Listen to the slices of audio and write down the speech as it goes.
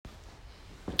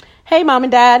Hey, Mom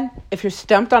and Dad, if you're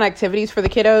stumped on activities for the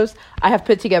kiddos, I have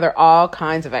put together all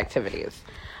kinds of activities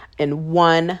in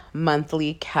one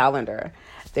monthly calendar.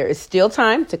 There is still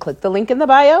time to click the link in the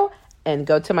bio and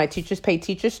go to my Teachers Pay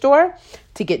Teachers store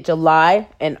to get July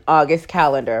and August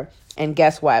calendar. And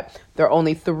guess what? They're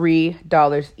only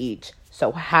 $3 each.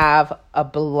 So have a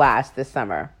blast this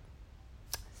summer.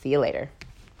 See you later.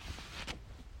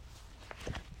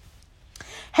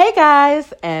 Hey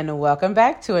guys, and welcome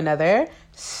back to another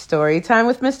Story Time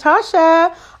with Miss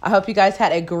Tasha. I hope you guys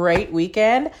had a great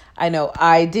weekend. I know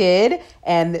I did.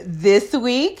 And this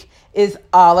week is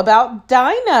all about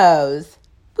dinos.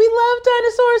 We love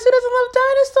dinosaurs. Who doesn't love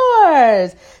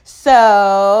dinosaurs?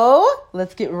 So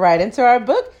let's get right into our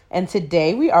book. And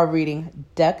today we are reading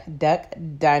Duck, Duck,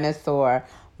 Dinosaur,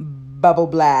 Bubble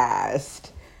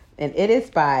Blast. And it is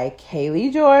by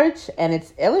Kaylee George, and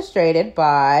it's illustrated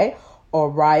by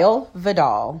Oriel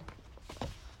Vidal.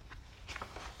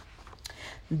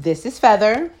 This is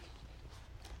Feather.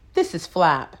 This is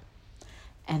Flap.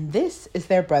 And this is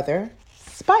their brother,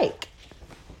 Spike.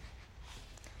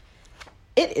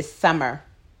 It is summer.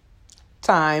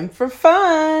 Time for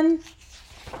fun.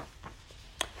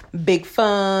 Big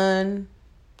fun.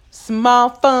 Small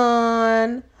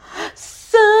fun.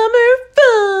 Summer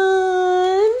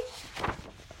fun.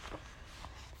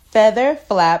 Feather,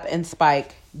 Flap, and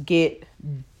Spike get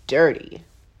dirty.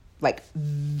 Like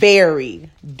very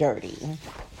dirty.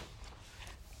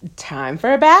 Time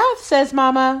for a bath, says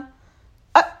Mama.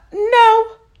 No,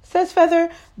 says Feather.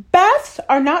 Baths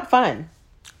are not fun.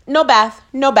 No bath,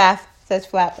 says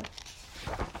Flap.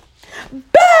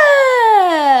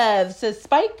 Bath, says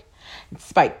Spike.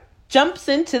 Spike jumps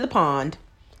into the pond.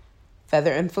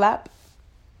 Feather and Flap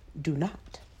do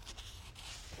not.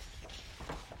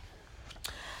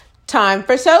 Time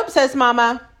for soap, says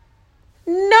Mama.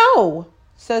 No,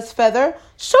 says Feather.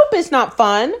 Soap is not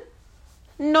fun.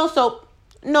 No soap,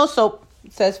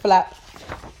 says Flap.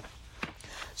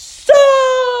 Soap,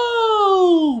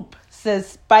 says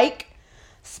Spike.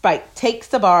 Spike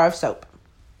takes a bar of soap.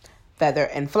 Feather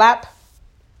and Flap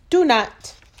do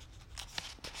not.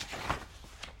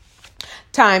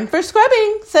 Time for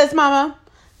scrubbing, says Mama.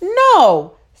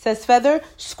 No, says Feather.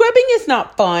 Scrubbing is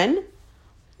not fun.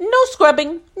 No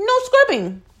scrubbing,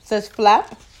 says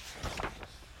Flap.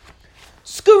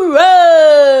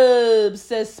 Scrub,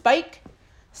 says Spike.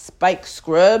 Spike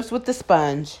scrubs with the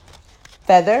sponge.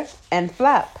 Feather and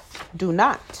Flap do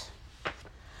not.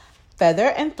 Feather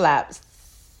and Flap,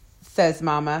 says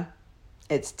Mama.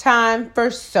 It's time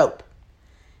for soap.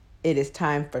 It is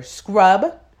time for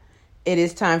scrub. It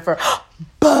is time for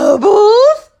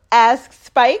bubbles, asks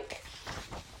Spike.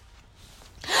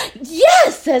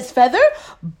 Yes, says Feather.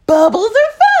 Bubbles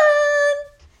are fun.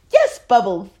 Yes,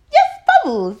 bubbles,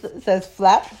 says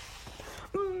Flap.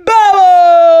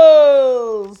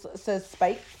 Bubbles, says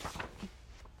Spike.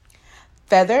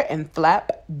 Feather and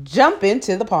Flap jump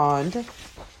into the pond.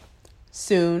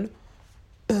 Soon,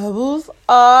 bubbles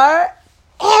are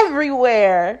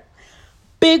everywhere.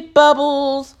 Big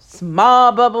bubbles,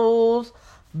 small bubbles.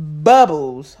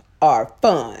 Bubbles are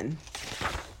fun.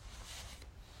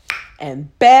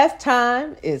 And bath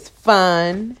time is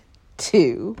fun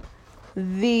too.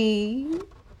 The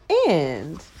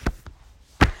end.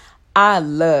 I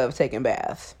love taking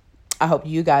baths. I hope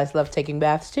you guys love taking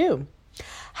baths too.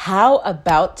 How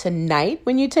about tonight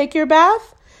when you take your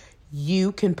bath?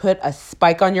 You can put a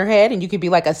spike on your head and you can be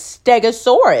like a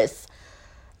stegosaurus.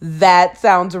 That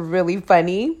sounds really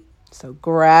funny. So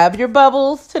grab your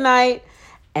bubbles tonight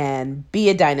and be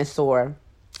a dinosaur.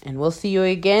 And we'll see you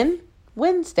again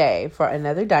Wednesday for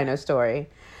another dino story.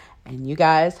 And you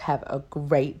guys have a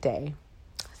great day.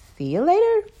 See you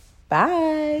later.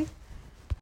 Bye.